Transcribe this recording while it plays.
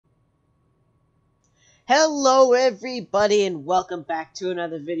Hello everybody and welcome back to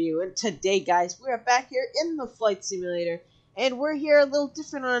another video. And today guys, we are back here in the flight simulator and we're here a little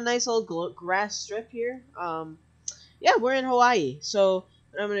different on a nice old grass strip here. Yeah, we're in Hawaii. So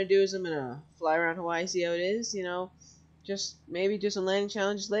what I'm gonna do is I'm gonna fly around Hawaii, see how it is, just maybe do some landing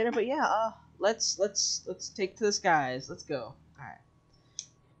challenges later. But yeah, let's take to the skies. Let's go. Alright.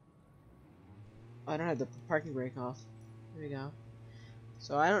 Oh, I don't have the parking brake off. There we go.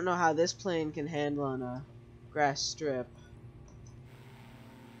 So I don't know how this plane can handle on a grass strip.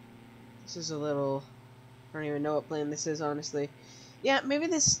 This is a little... I don't even know what plane this is, honestly. Yeah, maybe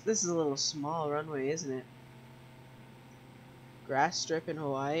this is a little small runway, isn't it? Grass strip in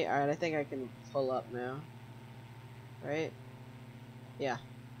Hawaii? Alright, I think I can pull up now. Right? Yeah.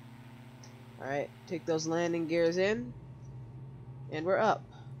 Alright, take those landing gears in. And we're up.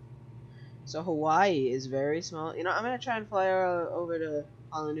 So Hawaii is very small. You know, I'm gonna try and fly over to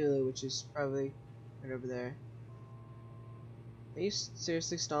Honolulu, which is probably right over there. Are you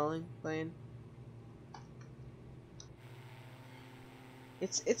seriously stalling, plane?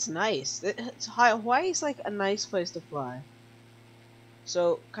 It's nice. Hawaii's like a nice place to fly.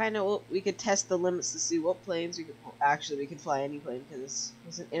 So kind of we could test the limits to see what planes we could we could fly any plane because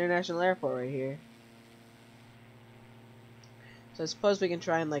it's an international airport right here. So I suppose we can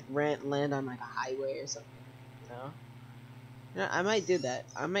try and like land on like a highway or something, you know? You know, I might do that.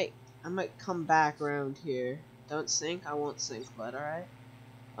 I might come back around here. Don't sink. I won't sink, but all right.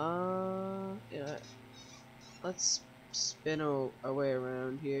 Yeah. Let's spin our way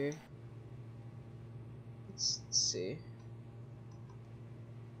around here. Let's see.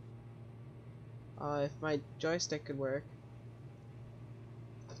 If my joystick could work.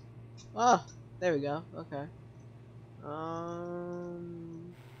 Oh, there we go. Okay.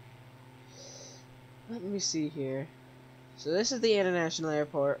 Let me see here. So this is the international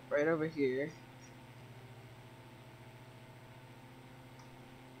airport right over here.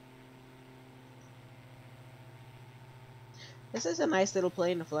 This is a nice little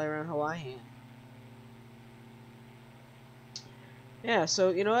plane to fly around Hawaii in. Yeah, so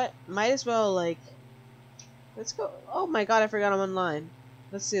you know what? Might as well like let's go. Oh my god, I forgot I'm online.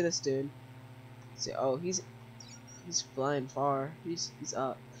 Let's see this dude. Let's see. Oh, he's flying far. He's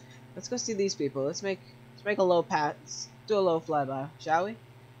up. Let's go see these people. Let's make a low pass. Let's do a low flyby, shall we?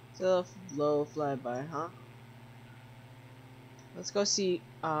 Do a low flyby, huh? Let's go see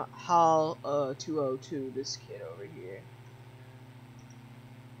HAL 202, this kid over here.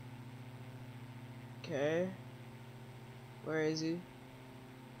 Okay. Where is he?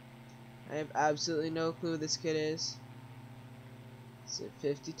 I have absolutely no clue who this kid is. It's at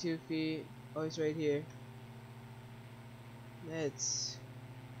 52 feet. Oh, he's right here. Let's...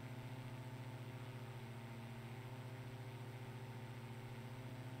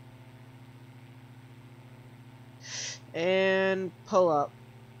 And pull up.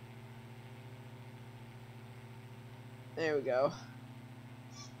 There we go.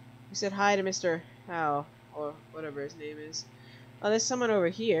 We said hi to Mr. Howe, or whatever his name is. Oh, there's someone over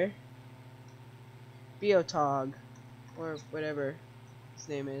here. Biotog, or whatever his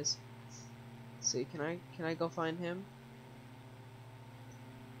name is. Let's see, can I go find him?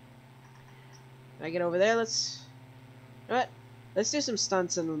 Can I get over there? Let's... You know what? Let's do some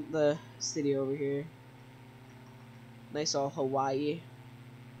stunts in the city over here. Nice all Hawaii.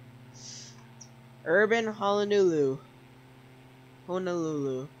 Urban Honolulu.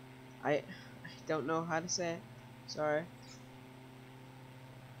 Honolulu. I don't know how to say it. Sorry.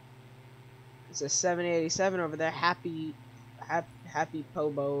 It's a 787 over there. Happy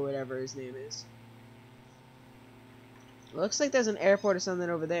Pobo, whatever his name is. Looks like there's an airport or something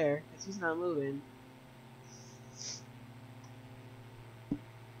over there. He's not moving.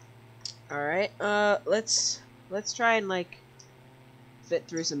 Alright, let's try and like fit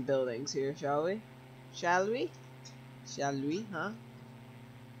through some buildings here, shall we? Shall we? Shall we, huh?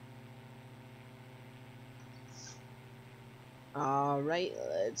 Alright,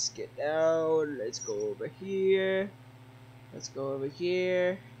 let's get down. Let's go over here. Let's go over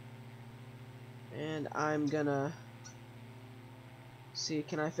here. And I'm gonna see,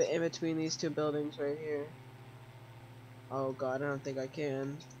 can I fit in between these two buildings right here? Oh god, I don't think I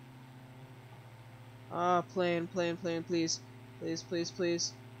can. Plane, please. Please, please,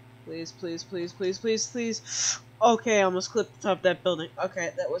 please. Please, please, please, please, please, please. Okay, I almost clipped the top of that building.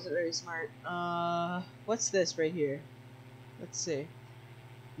 Okay, that wasn't very smart. What's this right here? Let's see.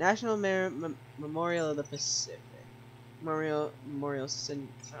 National Memorial of the Pacific. Memorial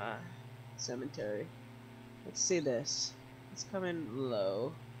Cemetery. Let's see this. Let's come in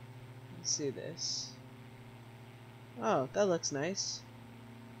low. Let's see this. Oh, that looks nice.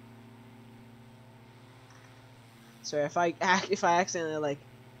 Sorry, if I accidentally like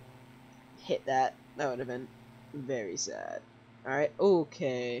hit that, that would have been very sad. All right,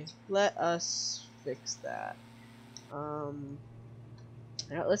 okay, let us fix that. Now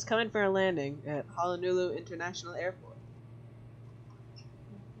let's come in for a landing at Honolulu International Airport.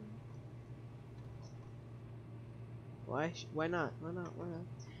 Why not? Why not? Why not?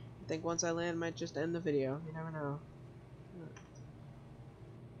 I think once I land, might just end the video. You never know.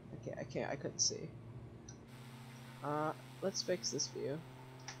 I couldn't see. Let's fix this view.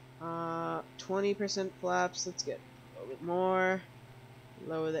 20% flaps. Let's get a little bit more.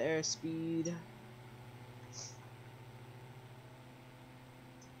 Lower the airspeed.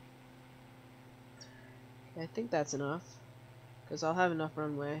 I think that's enough, because I'll have enough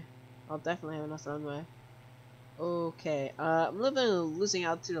runway. I'll definitely have enough runway. Okay, I'm losing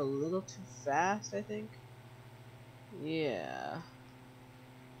altitude a little too fast, I think. Yeah.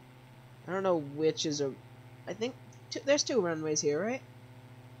 I don't know which is a... I think there's 2 runways here, right?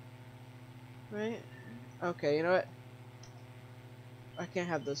 Right? Okay, you know what? I can't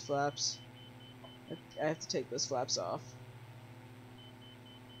have those flaps. I have to take those flaps off.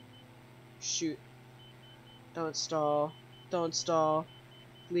 Shoot. Don't stall. Don't stall.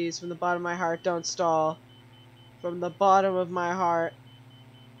 Please, from the bottom of my heart, don't stall. From the bottom of my heart.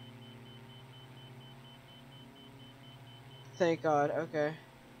 Thank God, okay.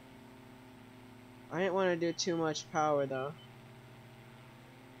 I didn't want to do too much power, though.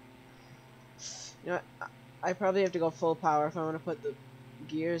 You know what? I probably have to go full power if I want to put the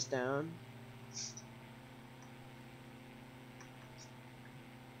gears down.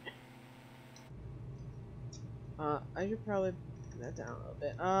 I should probably put that down a little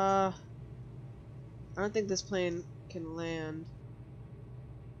bit. I don't think this plane can land.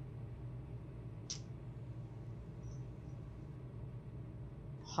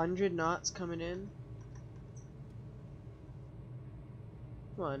 $100 knots coming in.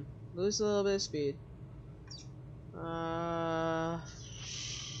 Come on, lose a little bit of speed. I'll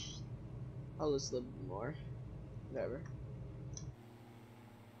lose a little bit more. Whatever.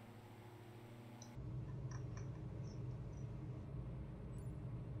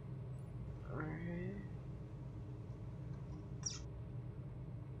 Alright.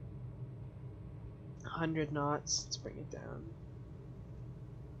 $100 knots. Let's bring it down.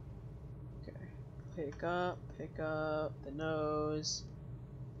 Okay. Pick up the nose.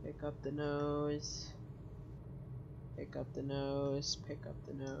 Pick up the nose. Pick up the nose. Pick up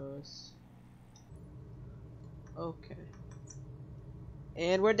the nose. Okay.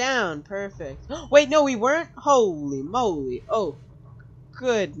 And we're down. Perfect. Wait, no, we weren't? Holy moly. Oh,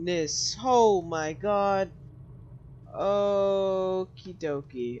 goodness. Oh, my God. Okie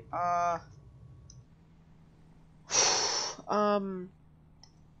dokie. I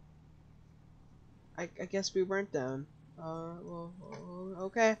guess we weren't down. Well,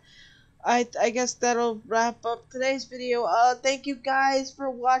 okay. I guess that'll wrap up today's video. Thank you guys for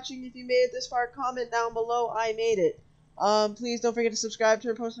watching. If you made it this far, comment down below. I made it. Please don't forget to subscribe,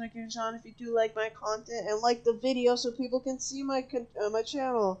 turn post notifications on if you do like my content, and like the video so people can see my my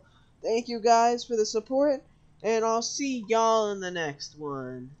channel. Thank you guys for the support, and I'll see y'all in the next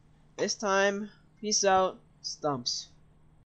one. This time, peace out, Stumps.